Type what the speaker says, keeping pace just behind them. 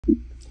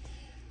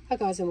Hi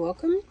guys and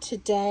welcome.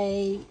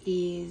 Today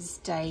is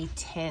day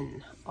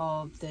 10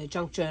 of the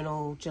Junk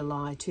Journal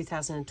July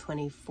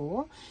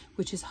 2024,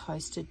 which is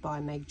hosted by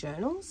Meg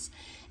Journals,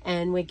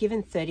 and we're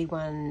given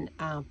 31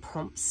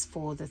 prompts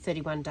for the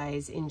 31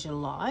 days in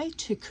July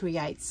to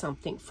create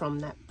something from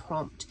that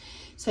prompt.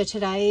 So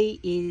today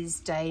is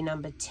day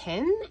number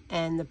 10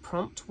 and the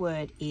prompt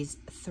word is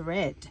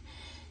thread.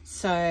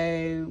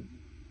 So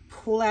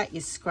pull out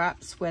your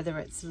scraps, whether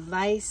it's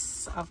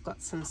lace, I've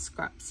got some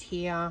scraps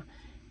here,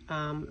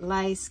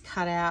 lace,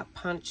 cut out,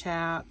 punch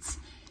outs,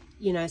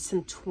 you know,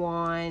 some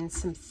twine,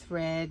 some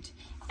thread,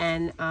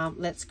 and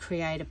let's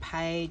create a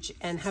page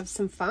and have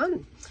some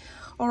fun.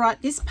 All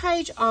right, this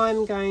page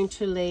I'm going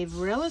to leave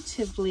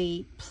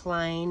relatively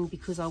plain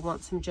because I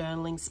want some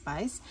journaling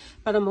space,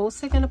 but I'm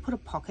also going to put a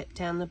pocket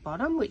down the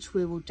bottom, which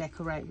we will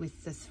decorate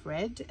with the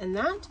thread and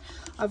that.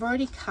 I've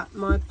already cut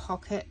my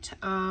pocket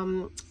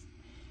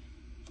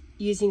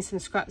using some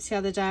scraps the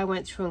other day. I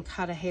went through and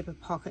cut a heap of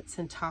pockets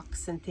and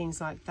tucks and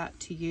things like that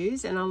to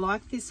use, and I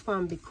like this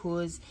one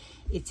because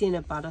it's in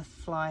a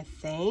butterfly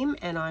theme,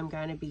 and I'm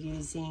going to be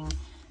using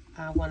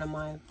one of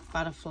my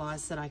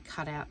butterflies that I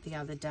cut out the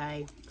other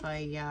day.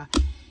 I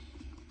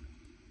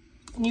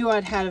knew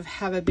I'd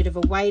have a bit of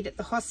a wait at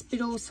the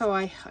hospital, so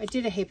I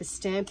did a heap of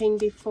stamping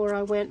before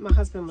I went. My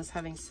husband was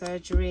having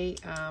surgery,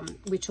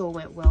 which all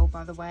went well,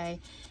 by the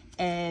way,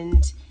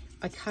 and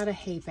I cut a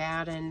heap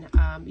out, and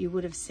you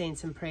would have seen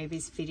some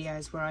previous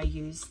videos where I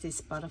used this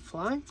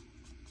butterfly.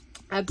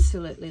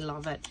 Absolutely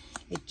love it.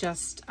 It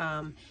just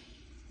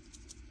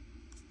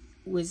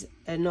was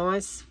a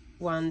nice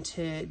one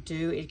to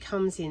do. It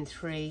comes in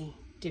 3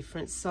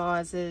 different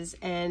sizes,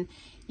 and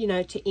you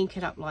know, to ink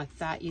it up like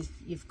that,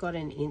 you've got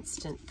an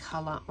instant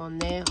color on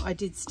there. I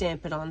did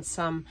stamp it on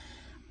some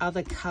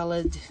other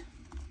colored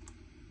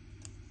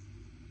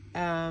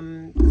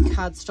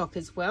cardstock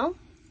as well,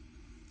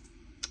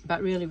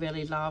 but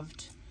really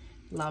loved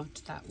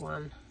that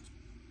one.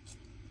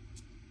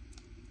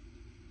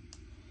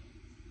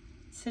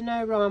 So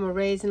no rhyme or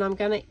reason. I'm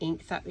going to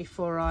ink that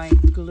before I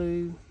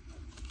glue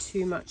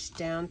too much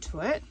down to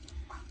it.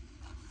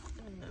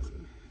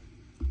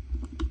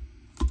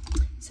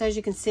 So as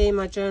you can see,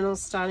 my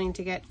journal's starting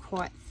to get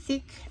quite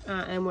thick,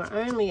 and we're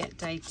only at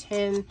day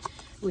 10,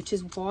 which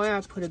is why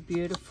I put a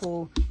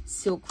beautiful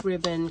silk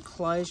ribbon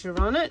closure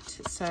on it.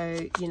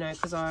 So, you know,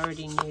 because I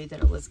already knew that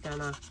it was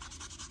gonna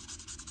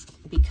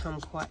become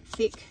quite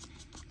thick.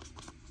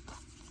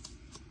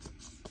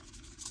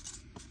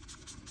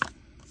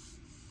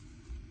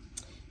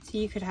 So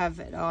you could have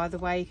it either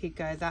way. You could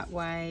go that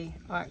way.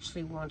 I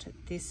actually want it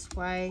this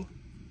way.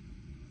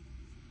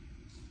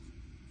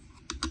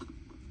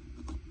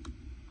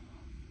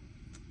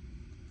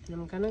 And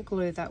I'm going to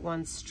glue that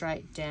one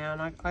straight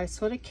down. I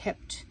sort of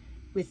kept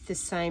with the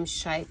same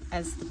shape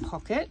as the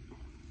pocket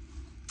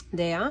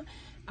there,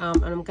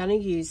 and I'm going to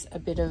use a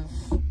bit of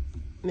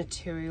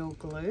material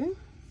glue,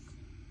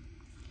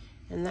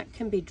 and that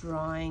can be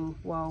drying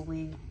while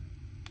we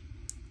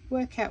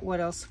work out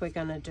what else we're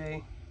going to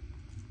do.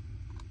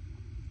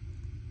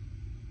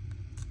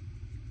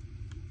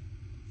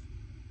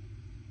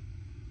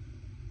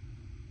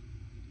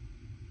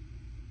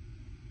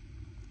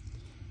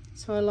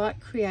 So I like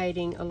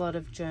creating a lot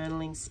of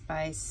journaling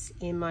space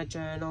in my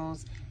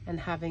journals and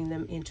having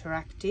them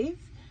interactive,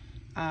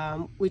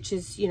 which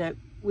is, you know,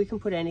 we can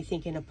put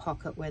anything in a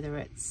pocket, whether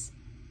it's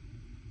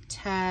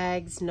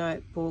tags,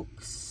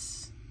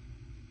 notebooks,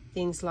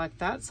 things like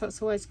that. So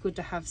it's always good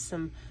to have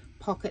some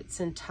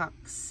pockets and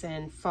tucks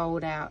and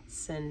fold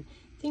outs and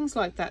things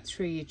like that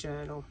through your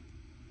journal.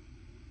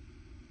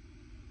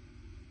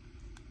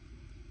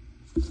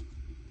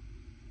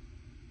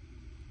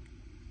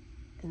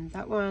 And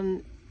that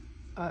one,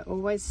 I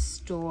always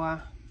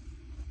store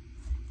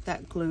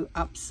that glue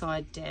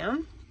upside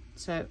down,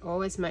 so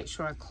always make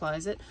sure I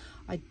close it.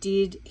 I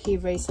did here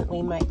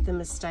recently make the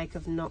mistake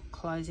of not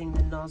closing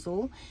the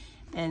nozzle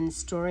and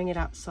storing it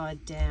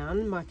upside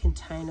down. My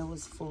container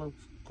was full of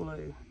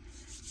glue,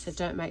 so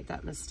don't make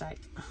that mistake.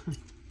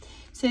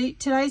 So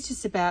today's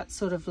just about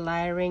sort of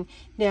layering.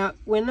 Now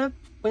when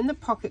the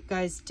pocket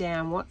goes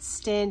down, what's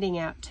standing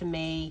out to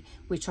me,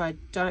 which I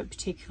don't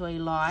particularly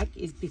like,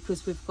 is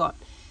because we've got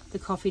the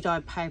coffee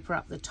dyed paper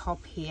up the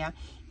top here,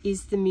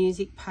 is the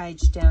music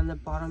page down the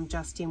bottom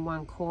just in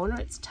one corner.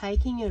 It's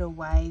taking it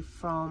away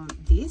from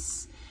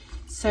this.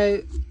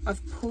 So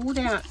I've pulled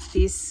out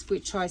this,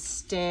 which I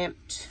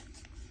stamped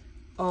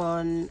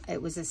on,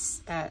 it was a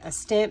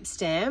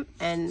stamp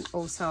and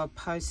also a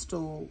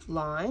postal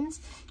lines,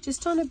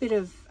 just on a bit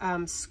of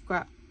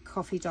scrap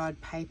coffee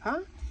dyed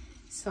paper.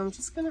 So I'm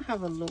just going to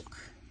have a look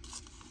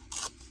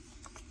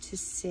to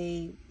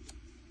see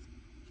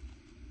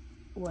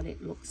what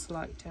it looks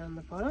like down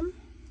the bottom.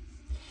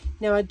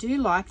 Now I do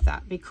like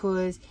that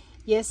because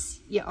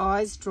yes, your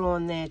eye's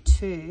drawn there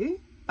too,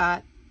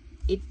 but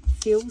it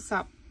fills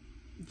up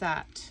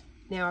that.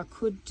 Now I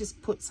could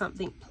just put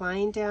something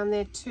plain down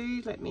there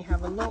too. Let me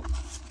have a look.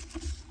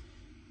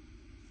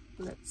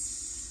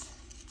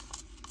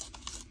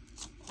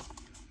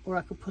 Or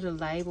I could put a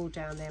label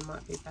down there,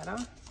 might be better,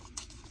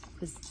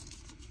 because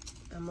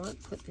I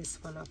might put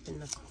this one up in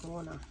the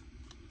corner.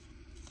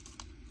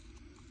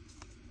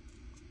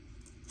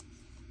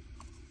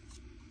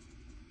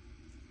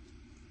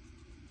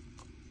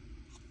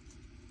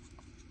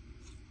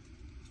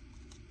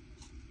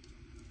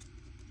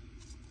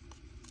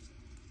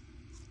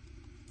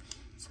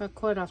 So I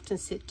quite often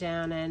sit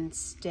down and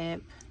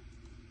stamp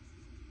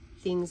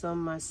things on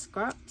my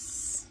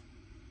scraps.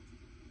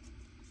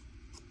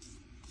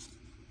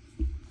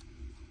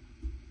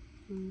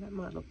 That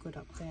might look good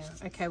up there.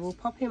 Okay, we'll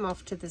pop him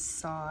off to the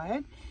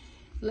side.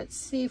 Let's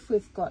see if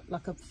we've got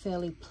like a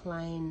fairly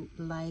plain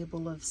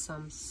label of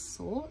some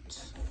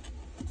sort.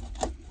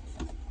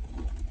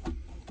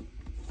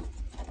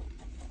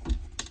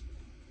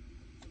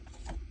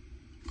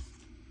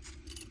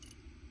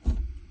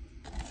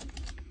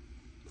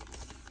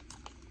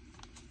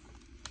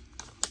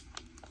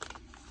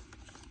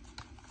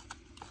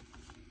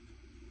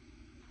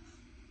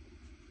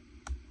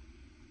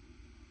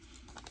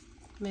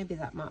 Maybe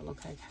that might look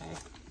okay.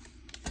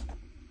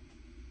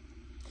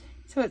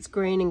 So it's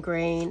green and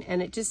green,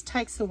 and it just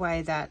takes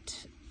away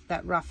that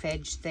rough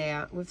edge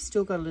there. We've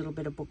still got a little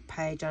bit of book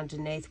page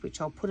underneath,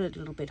 which I'll put it a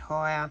little bit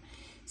higher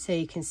so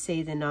you can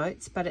see the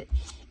notes, but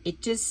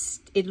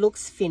it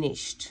looks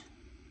finished,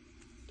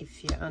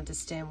 if you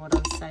understand what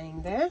I'm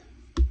saying there.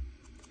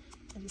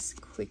 I just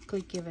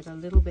quickly give it a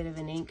little bit of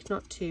an ink,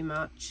 not too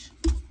much.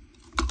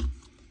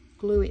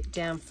 Glue it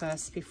down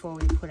first before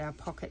we put our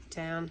pocket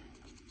down.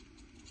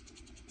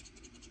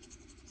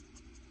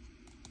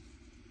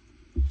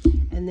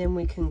 And then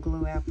we can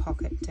glue our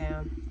pocket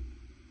down.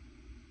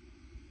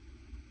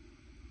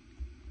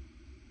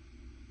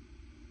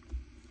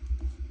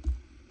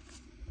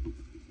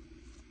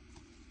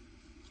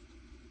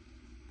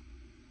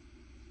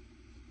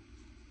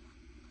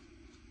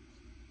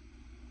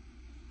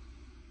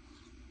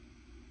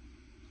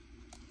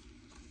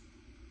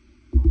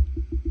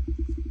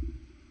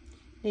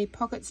 The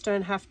pockets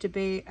don't have to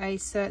be a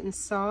certain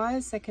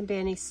size. They can be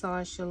any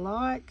size you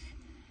like.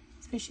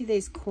 Especially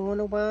these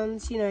corner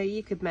ones, you know,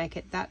 you could make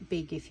it that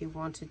big if you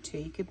wanted to.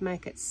 You could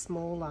make it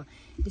smaller.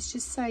 It's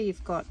just so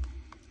you've got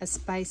a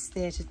space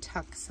there to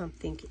tuck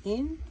something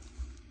in.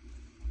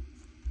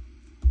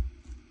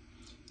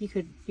 You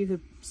could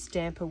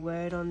stamp a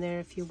word on there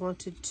if you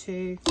wanted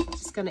to. I'm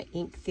just going to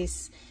ink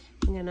this.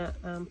 I'm going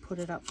to put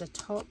it up the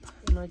top,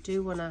 and I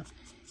do want to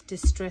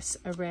distress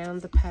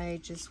around the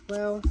page as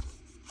well.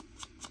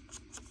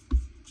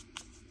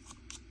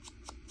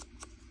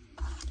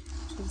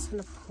 So I'm just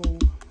going to pull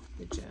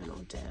the journal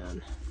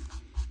down.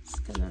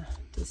 Just gonna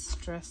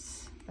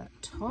distress that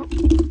top,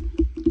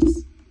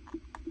 just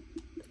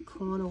the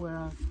corner where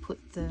I've put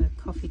the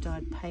coffee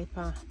dyed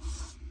paper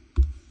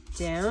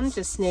down.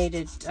 Just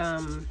needed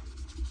a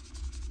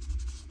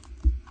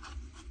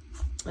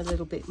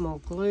little bit more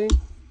glue,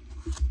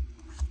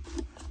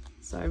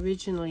 so I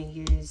originally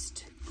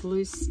used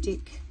glue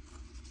stick.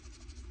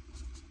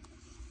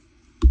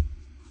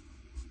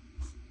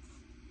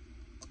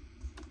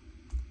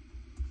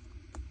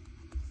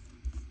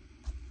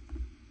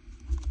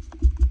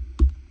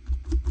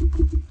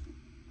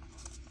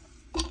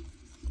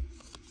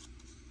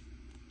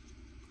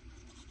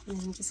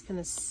 And I'm just going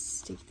to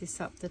stick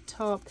this up the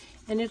top,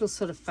 and it'll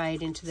sort of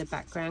fade into the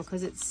background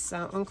because it's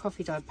on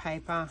coffee dyed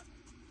paper,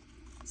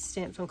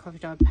 stamped on coffee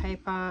dyed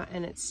paper,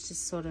 and it's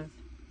just sort of,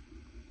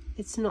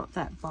 it's not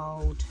that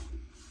bold,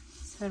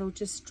 so it'll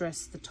just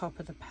dress the top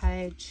of the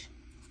page.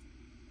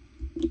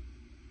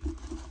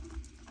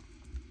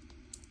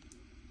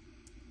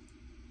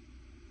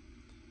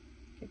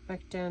 Get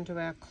back down to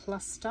our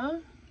cluster.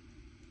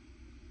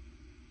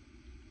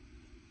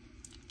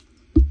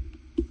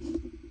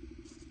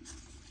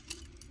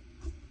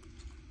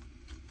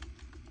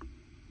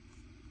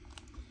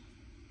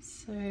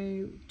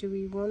 So do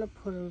we want to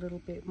put a little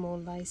bit more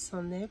lace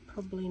on there?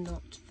 Probably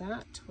not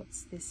that.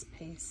 What's this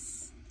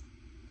piece?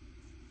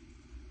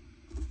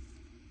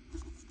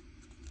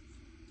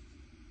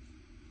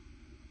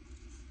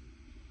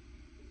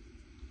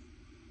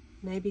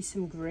 Maybe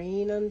some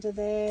green under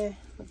there.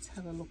 Let's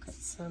have a look at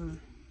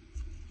some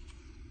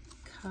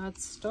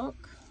cardstock.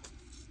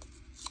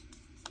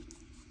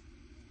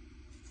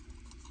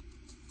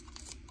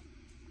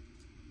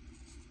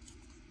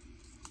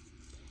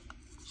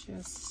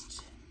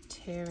 Just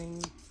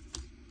tearing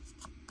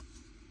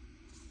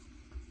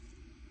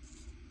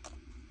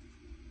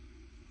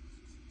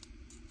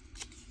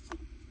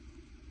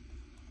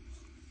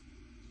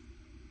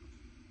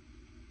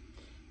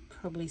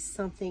probably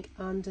something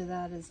under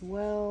that as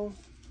well,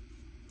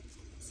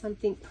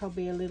 something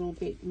probably a little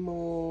bit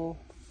more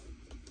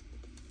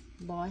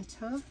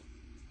lighter.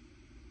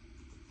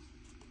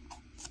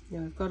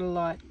 Now we've got a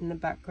light in the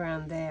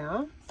background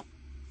there.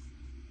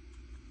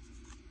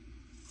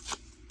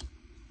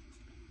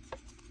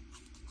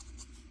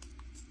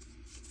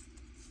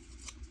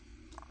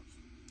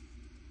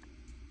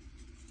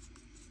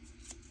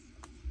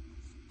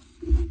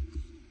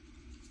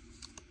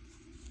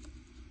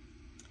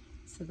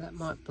 So that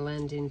might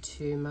blend in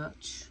too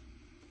much.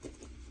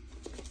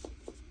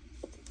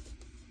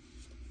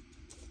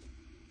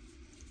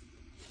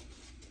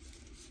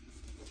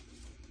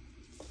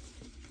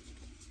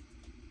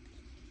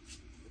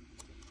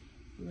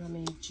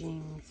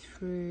 rummaging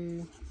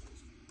through.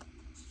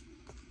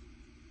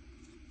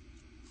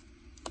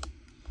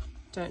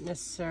 Don't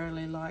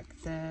necessarily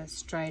like the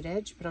straight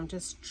edge, but I'm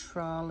just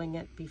trialing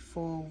it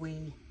before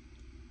we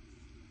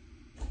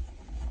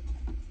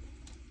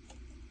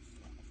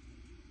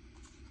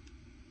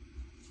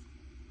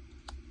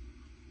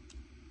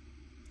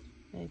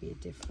maybe a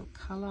different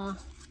color.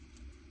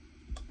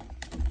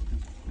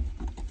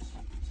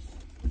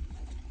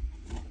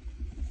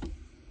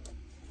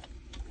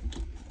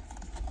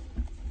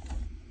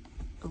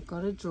 I've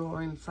got a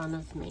drawer in front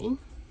of me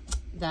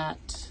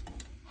that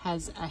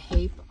has a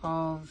heap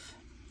of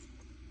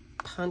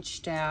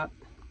punched out,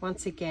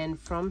 once again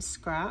from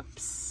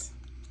scraps,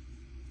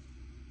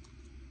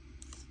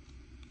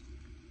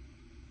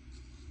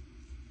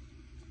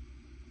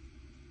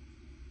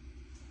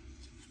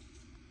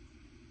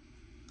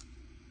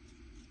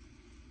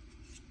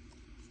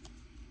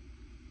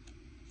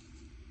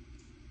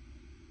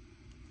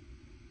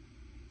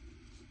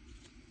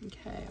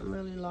 okay, I'm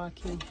really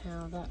liking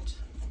how that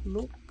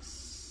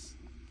looks.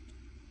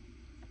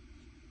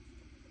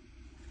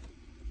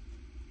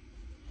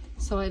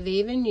 So I've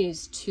even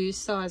used 2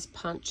 size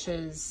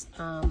punches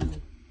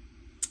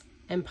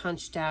and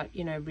punched out,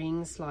 you know,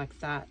 rings like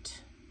that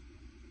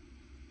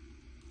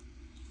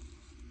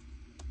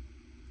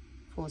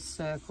for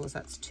circles.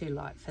 That's too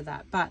light for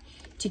that, but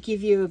to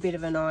give you a bit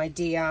of an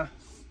idea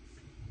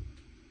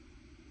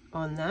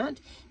on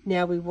that.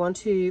 Now we want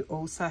to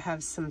also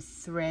have some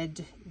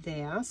thread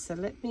there, so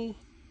let me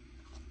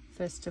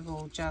first of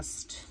all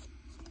just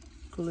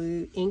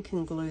ink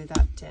and glue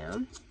that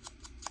down.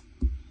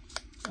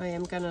 I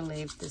am going to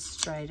leave the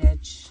straight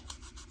edge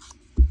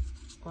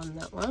on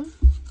that one.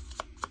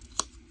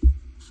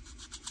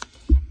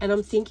 And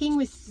I'm thinking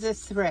with the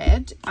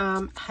thread,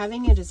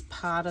 having it as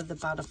part of the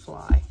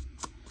butterfly.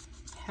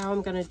 How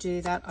I'm going to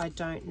do that, I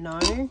don't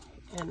know,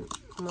 and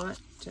might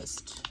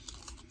just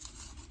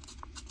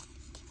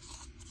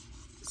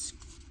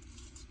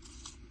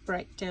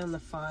break down the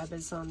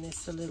fibers on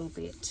this a little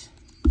bit.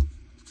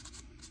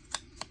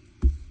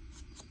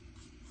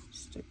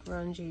 Just a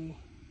grunge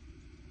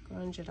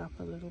it up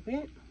a little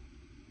bit.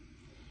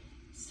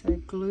 So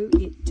glue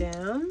it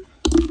down.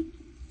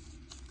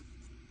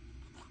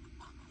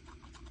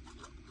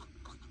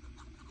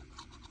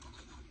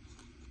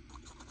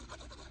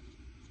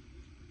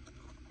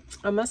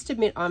 I must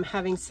admit I'm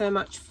having so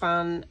much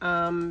fun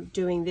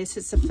doing this.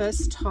 It's the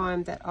first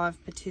time that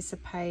I've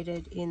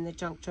participated in the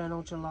Junk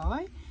Journal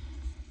July.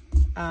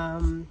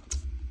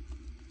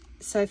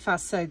 So far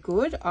so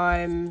good.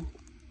 I'm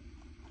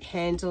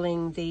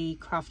handling the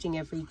crafting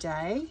every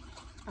day.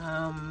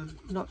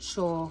 Not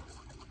sure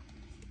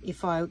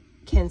if I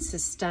can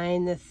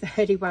sustain the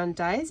 31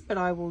 days, but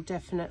I will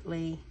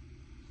definitely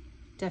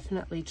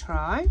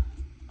try.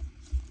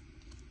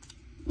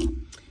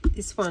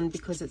 This one,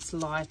 because it's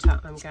lighter,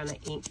 I'm going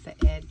to ink the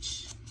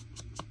edge.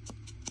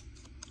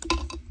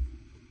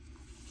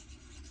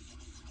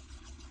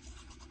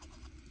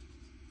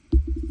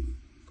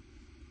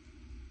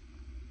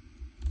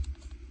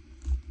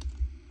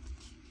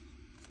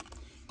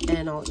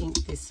 And I'll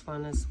ink this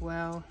one as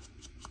well.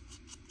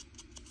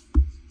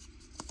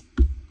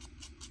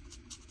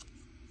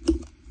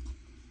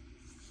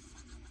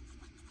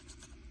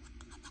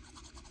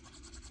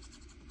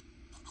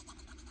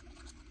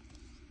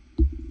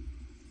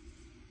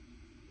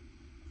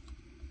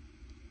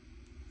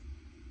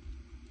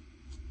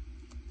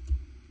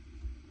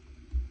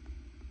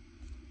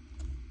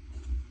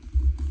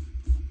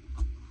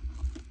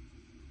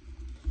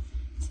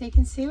 So you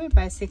can see we're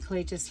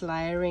basically just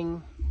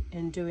layering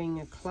and doing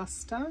a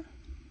cluster.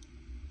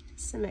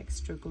 Just some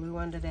extra glue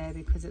under there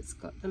because it's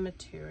got the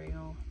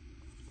material.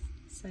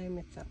 Same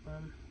with that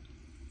one.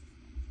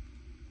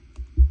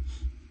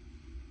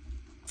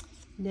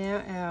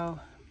 Now our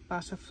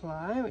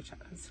butterfly, which I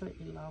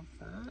absolutely love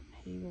that,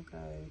 he will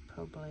go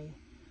probably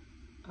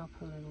up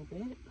a little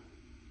bit.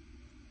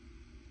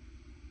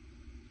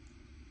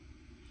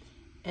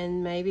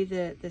 And maybe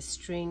the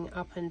string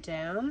up and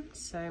down.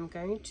 So I'm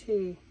going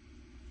to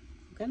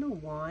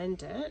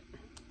wind it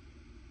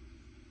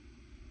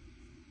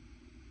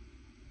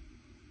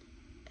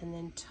and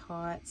then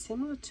tie it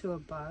similar to a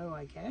bow,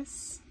 I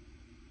guess.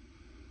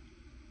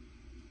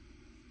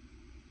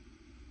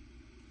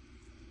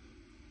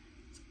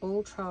 It's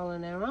all trial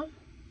and error.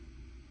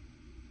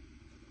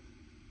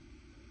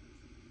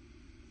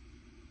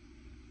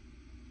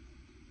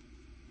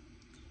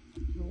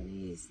 I'm going to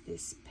use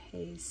this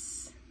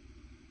piece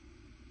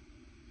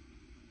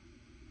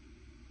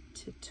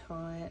to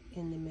tie it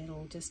in the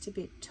middle, just a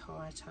bit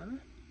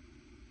tighter.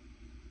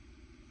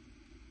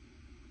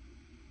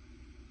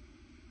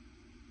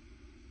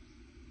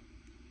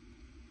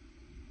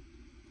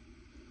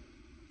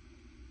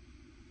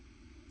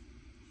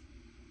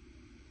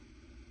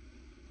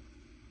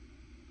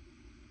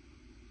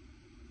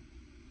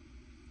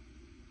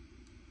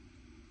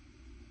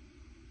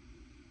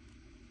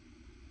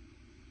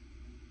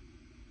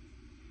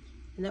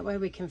 And that way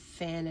we can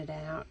fan it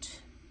out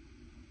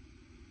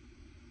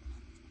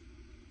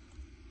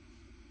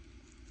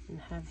and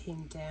have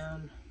him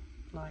down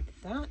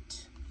like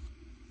that,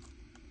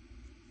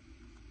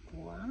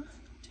 or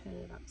turn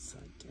it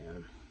upside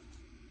down.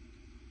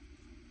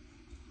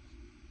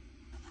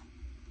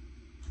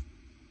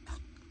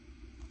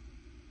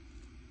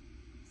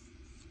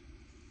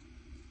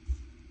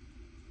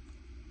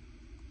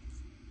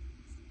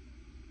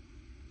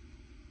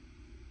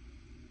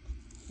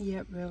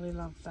 Yep, really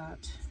love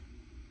that.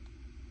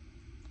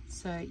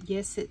 So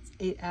yes, it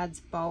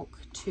adds bulk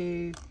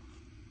to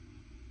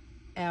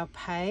our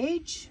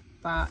page,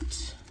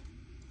 but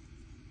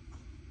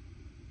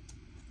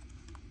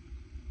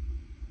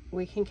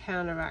we can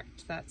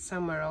counteract that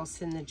somewhere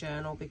else in the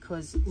journal,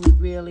 because we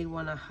really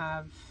want to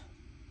have,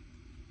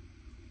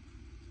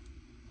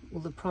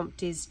 well, the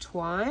prompt is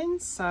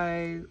twine,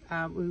 so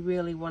we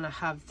really want to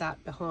have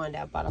that behind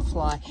our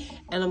butterfly,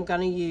 and I'm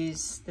going to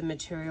use the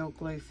material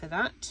glue for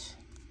that.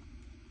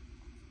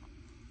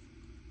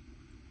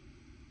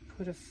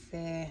 Put a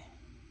fair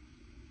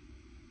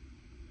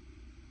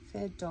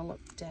dollop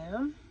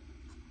down,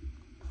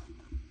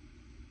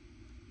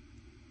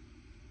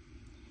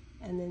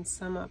 and then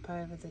some up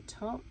over the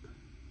top.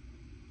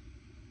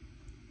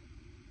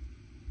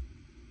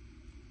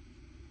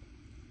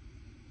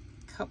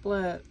 Couple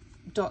of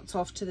dots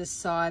off to the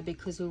side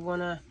because we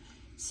want to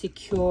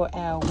secure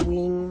our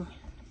wing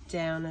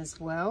down as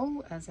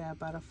well as our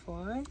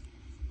butterfly,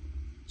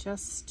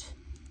 just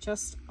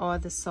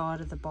either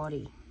side of the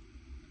body.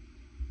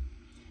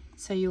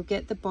 So you'll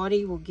get the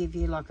body will give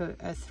you like a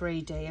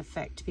 3D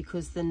effect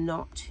because the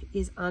knot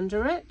is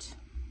under it.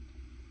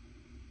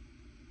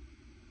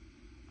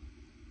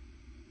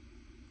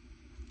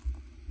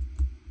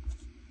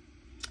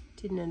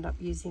 Didn't end up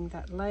using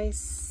that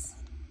lace.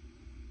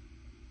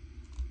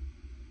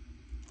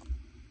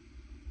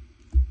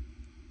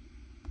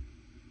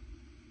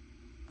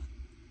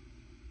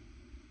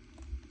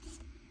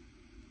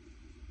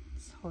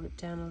 Hold it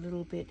down a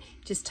little bit.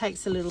 It just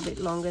takes a little bit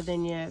longer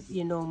than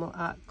your normal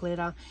art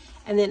glitter.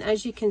 And then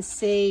as you can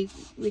see,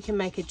 we can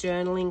make a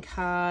journaling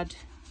card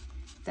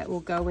that will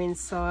go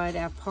inside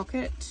our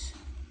pocket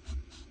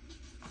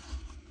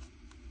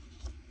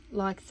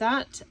like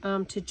that.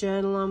 To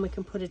journal on, we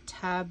can put a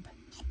tab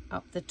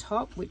up the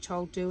top, which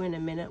I'll do in a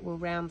minute. We'll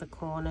round the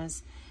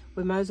corners.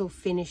 We might as well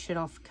finish it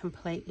off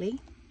completely.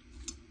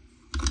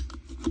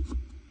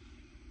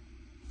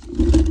 I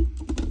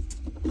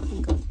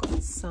think I've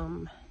got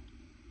some.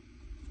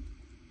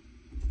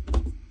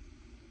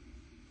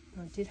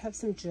 I did have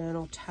some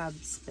journal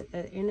tabs, but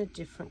they're in a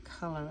different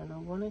color, and I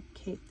want to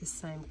keep the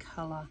same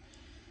color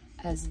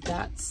as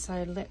that.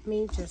 So let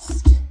me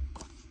just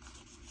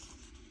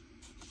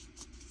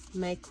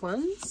make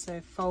one.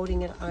 So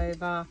folding it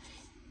over,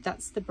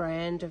 that's the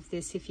brand of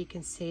this, if you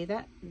can see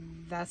that,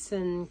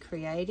 Vasson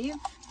Creative,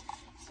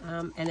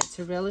 and it's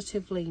a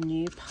relatively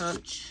new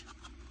punch,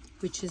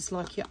 which is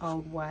like your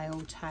old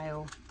whale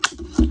tail.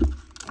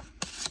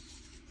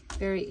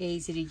 Very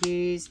easy to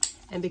use.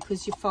 And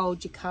because you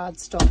fold your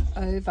cardstock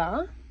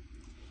over,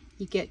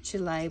 you get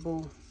your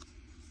label,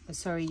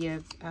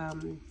 your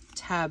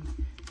tab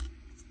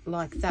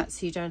like that,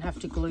 so you don't have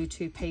to glue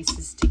two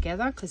pieces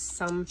together, because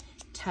some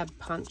tab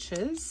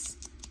punches,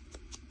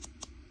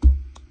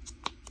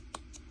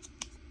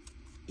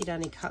 it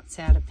only cuts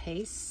out a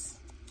piece,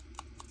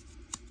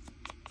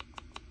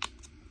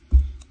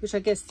 which I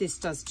guess this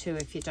does too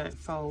if you don't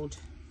fold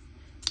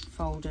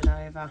it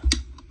over.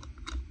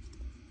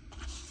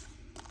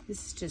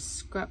 This is just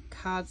scrap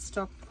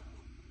cardstock.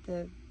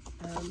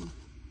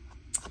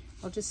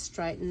 I'll just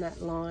straighten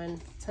that line.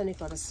 It's only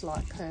got a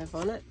slight curve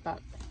on it, but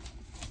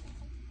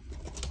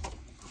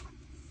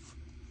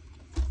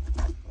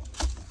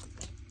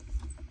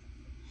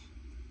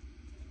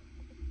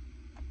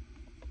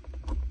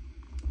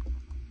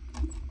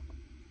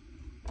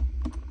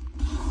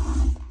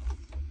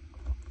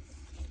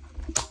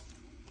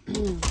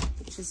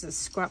which is a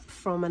scrap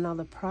from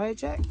another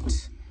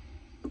project.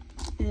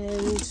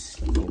 And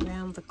let me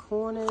round the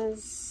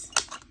corners.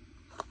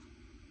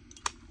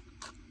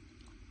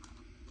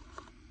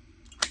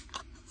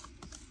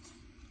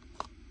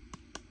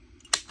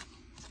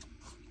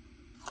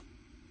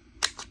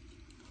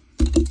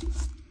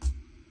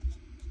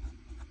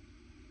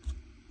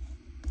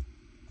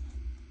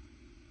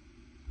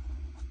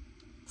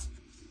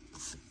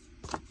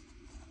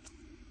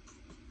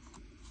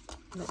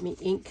 Let me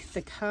ink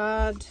the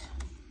card.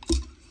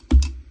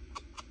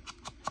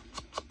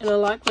 And I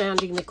like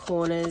rounding the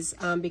corners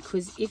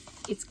because if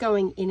it's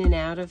going in and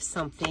out of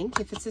something,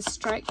 if it's a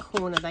straight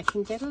corner, they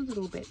can get a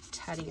little bit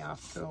tatty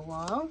after a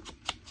while.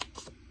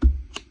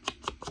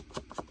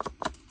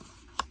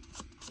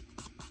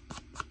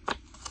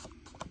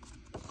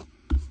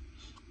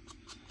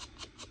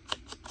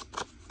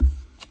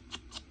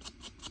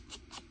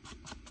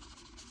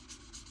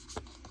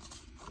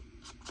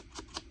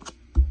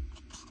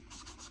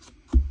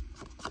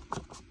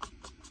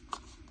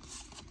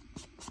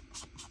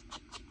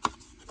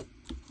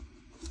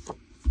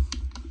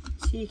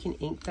 So you can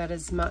ink that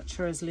as much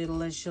or as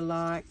little as you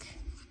like.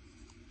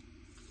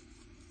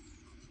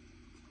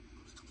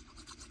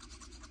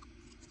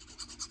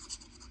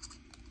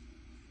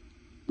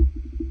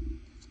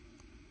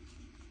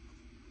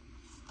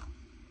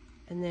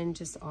 and then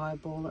just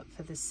eyeball it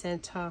for the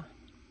center.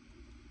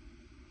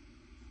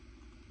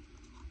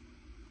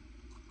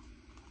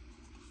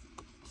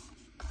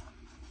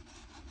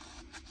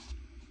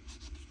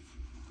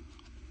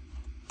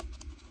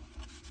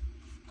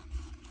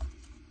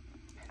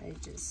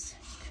 Pages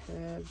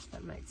curved,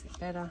 that makes it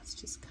better. It's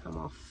just come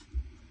off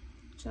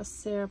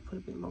just there. Put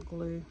a bit more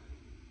glue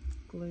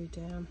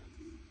down.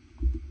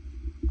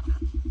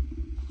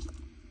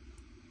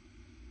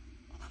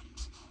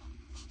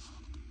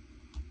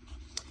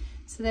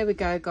 So there we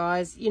go,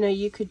 guys. You know,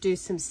 you could do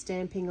some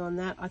stamping on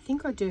that. I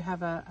think I do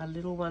have a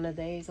little one of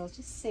these. I'll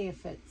just see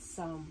if it's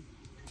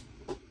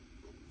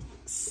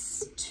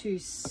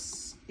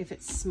if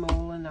it's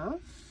small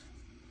enough.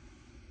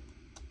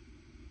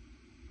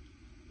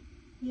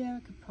 Yeah,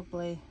 I could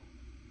probably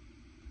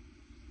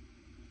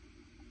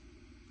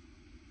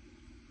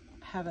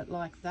have it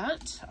like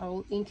that.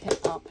 I'll ink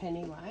it up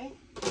anyway.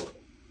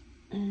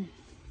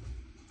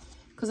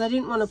 Because I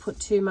didn't want to put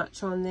too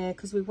much on there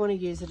because we want to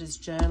use it as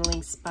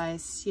journaling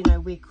space. You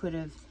know, we could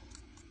have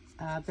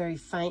very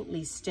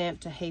faintly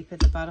stamped a heap of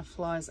the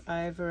butterflies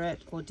over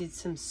it, or did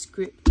some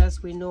script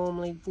as we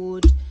normally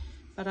would.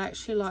 But I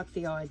actually like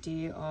the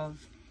idea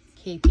of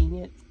keeping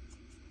it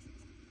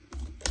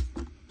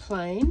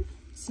plain.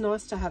 It's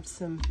nice to have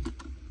some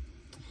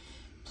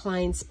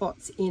plain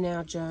spots in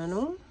our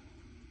journal.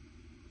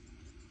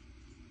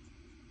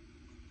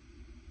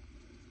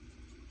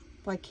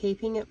 By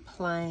keeping it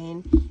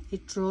plain,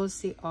 it draws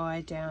the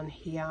eye down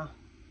here.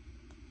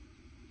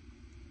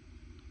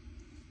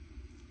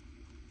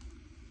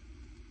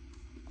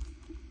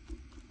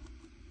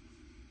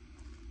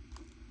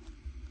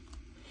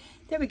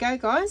 There we go,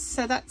 guys.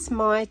 So that's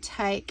my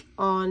take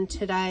on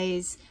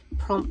today's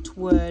prompt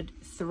word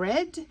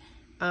thread.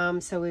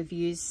 So we've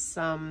used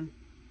some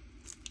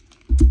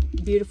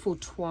beautiful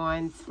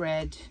twine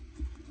thread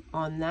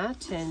on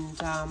that,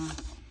 and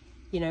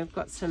you know, we've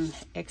got some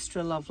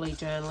extra lovely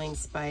journaling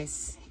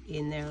space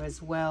in there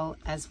as well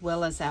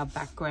as our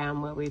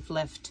background where we've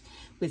left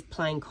with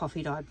plain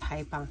coffee dyed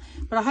paper.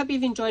 But I hope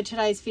you've enjoyed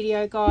today's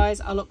video, guys.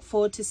 I look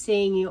forward to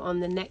seeing you on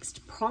the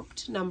next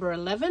prompt, number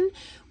 11,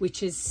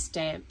 which is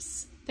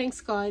stamps.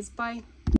 Thanks, guys. Bye.